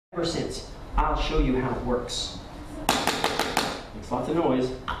ever since. I'll show you how it works. Makes lots of noise.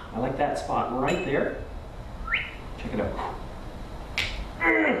 I like that spot right there. Check it out.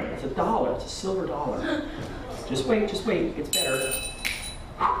 It's $1. It's a silver dollar. Just wait, just wait. It gets better.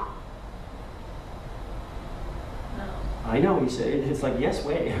 I know, you said it. It's like, yes,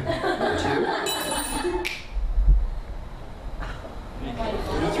 wait. 2.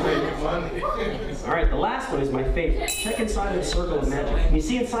 3. All right, the last one is my favorite. Check inside of the circle of magic. Can you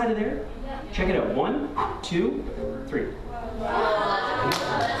see inside of there? Check it out. 1, 2, 3. Thank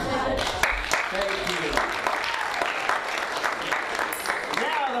you.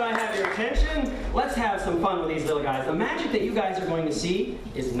 Now that I have your attention, let's have some fun with these little guys. The magic that you guys are going to see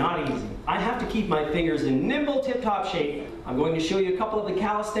is not easy. I have to keep my fingers in nimble tip-top shape. I'm going to show you a couple of the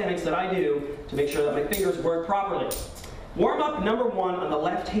calisthenics that I do to make sure that my fingers work properly. Warm up number 1 on the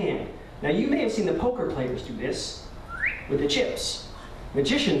left hand. Now you may have seen the poker players do this with the chips.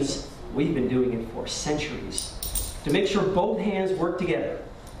 Magicians, we've been doing it for centuries to make sure both hands work together.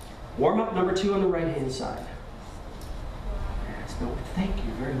 Warm up number 2 on the right hand side. Yes, no, thank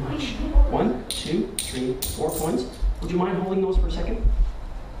you very much. 1, 2, 3, 4 points. Would you mind holding those for a second?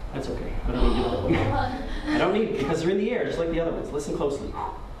 That's okay. I don't need to do that. I don't need it because they're in the air just like the other ones. Listen closely.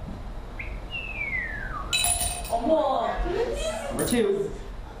 Number 2.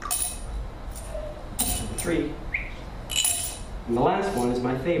 Number 3. And the last one is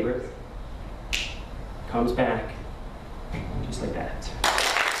my favorite. Comes back. Just like that.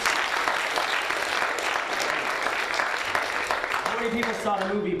 How many people saw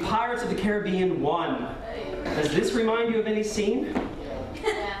the movie Pirates of the Caribbean 1? Does this remind you of any scene?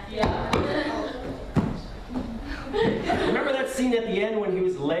 Yeah. Remember that scene at the end when he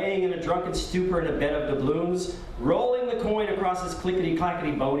was laying in a drunken stupor in a bed of doubloons, rolling the coin across his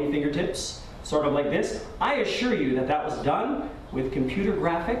clickety-clackety bony fingertips? Sort of like this. I assure you that that was done with computer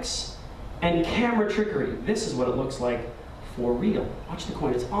graphics and camera trickery. This is what it looks like for real. Watch the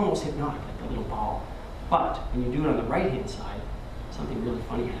coin. It's almost hypnotic, like a little ball. But when you do it on the right-hand side, something really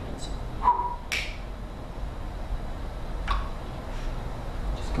funny happens.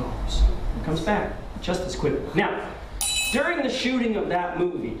 Just goes. It comes back just as quick. Now, during the shooting of that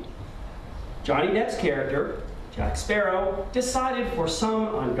movie, Johnny Depp's character, Jack Sparrow, decided for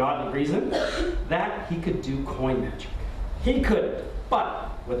some ungodly reason that he could do coin magic. He could,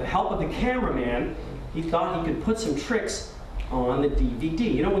 but with the help of the cameraman, he thought he could put some tricks on the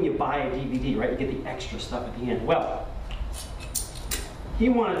DVD. You know when you buy a DVD, right? You get the extra stuff at the end. Well, he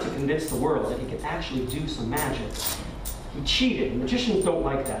wanted to convince the world that he could actually do some magic. He cheated. Magicians don't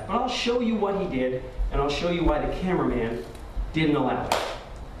like that. But I'll show you what he did, and I'll show you why the cameraman didn't allow it.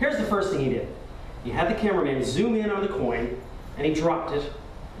 Here's the first thing he did. He had the cameraman zoom in on the coin, and he dropped it,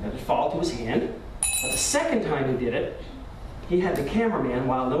 and let it fall to his hand. But the second time he did it, he had the cameraman,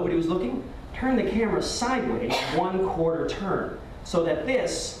 while nobody was looking, turn the camera sideways 1/4 turn, so that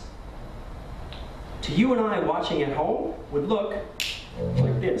this, to you and I watching at home, would look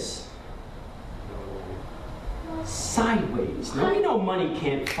like this. Sideways. Now we know money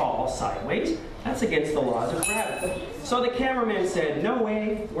can't fall sideways. That's against the laws of gravity. So the cameraman said, no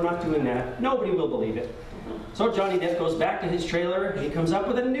way, we're not doing that. Nobody will believe it. So Johnny Depp goes back to his trailer and he comes up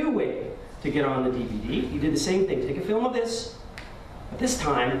with a new way to get on the DVD. He did the same thing. Take a film of this, but this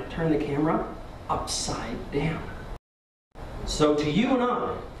time turn the camera upside down. So to you and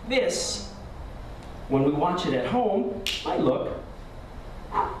I, this, when we watch it at home, might look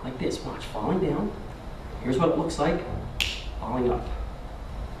like this. Watch, falling down. Here's what it looks like, falling up.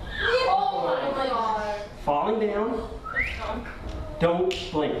 Oh my God. Falling down. Don't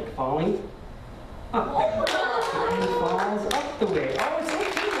blink. Falling up. And falls up the way. Oh, it's so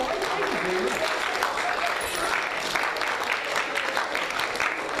cute.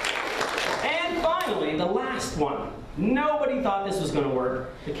 And finally, the last one. Nobody thought this was going to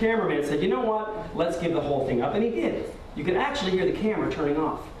work. The cameraman said, you know what? Let's give the whole thing up. And he did. You can actually hear the camera turning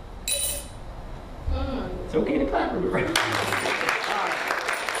off. It's okay to clap. Right.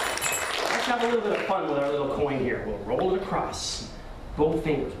 Let's have a little bit of fun with our little coin here. We'll roll it across both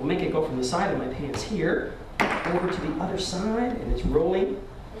fingers. We'll make it go from the side of my pants here over to the other side, and it's rolling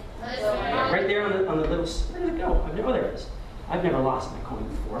right there on the little. Where did it go? Oh, there it is. I've never lost my coin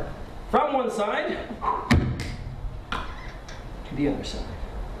before. From one side to the other side.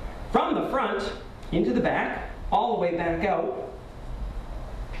 From the front into the back, all the way back out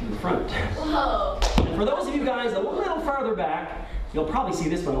to the front. Whoa. And for those of you guys a little farther back, you'll probably see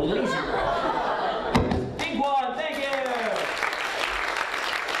this one a little easier. Big one, thank you!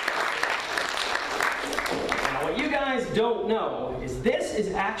 Now what you guys don't know is this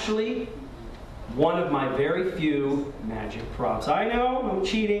is actually one of my very few magic props. I know, I'm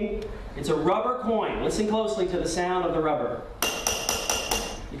cheating. It's a rubber coin. Listen closely to the sound of the rubber.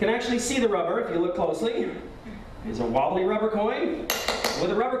 You can actually see the rubber if you look closely. It's a wobbly rubber coin.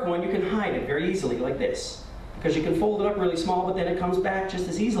 With a rubber coin, you can hide it very easily, like this, because you can fold it up really small, but then it comes back just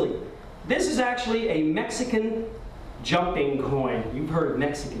as easily. This is actually a Mexican jumping coin. You've heard of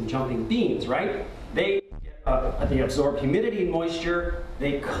Mexican jumping beans, right? They absorb humidity and moisture.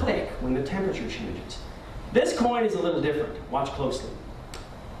 They click when the temperature changes. This coin is a little different. Watch closely.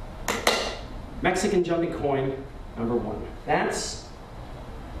 Mexican jumping coin number 1. That's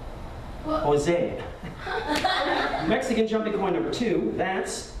Jose. Mexican jumping coin number 2,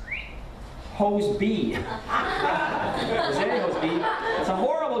 that's Hose B. Jose Hose B. It's a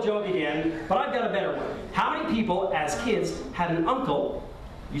horrible joke again, but I've got a better one. How many people, as kids, had an uncle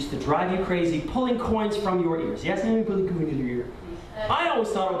used to drive you crazy pulling coins from your ears? Yes, I'm pulling coins in your ear. I always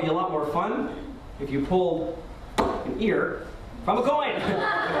thought it would be a lot more fun if you pulled an ear from a coin.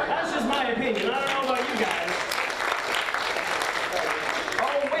 That's just my opinion. I don't know about you guys.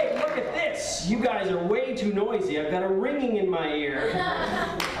 Oh, wait, look at this. You guys are way too noisy. I've got a ringing in my ear.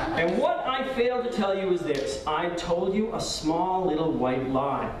 And what I failed to tell you is this. I told you a small little white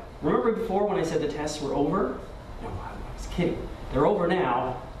lie. Remember before when I said the tests were over? No, I was kidding. They're over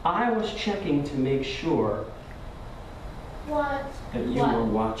now. I was checking to make sure that you were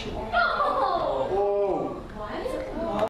watching.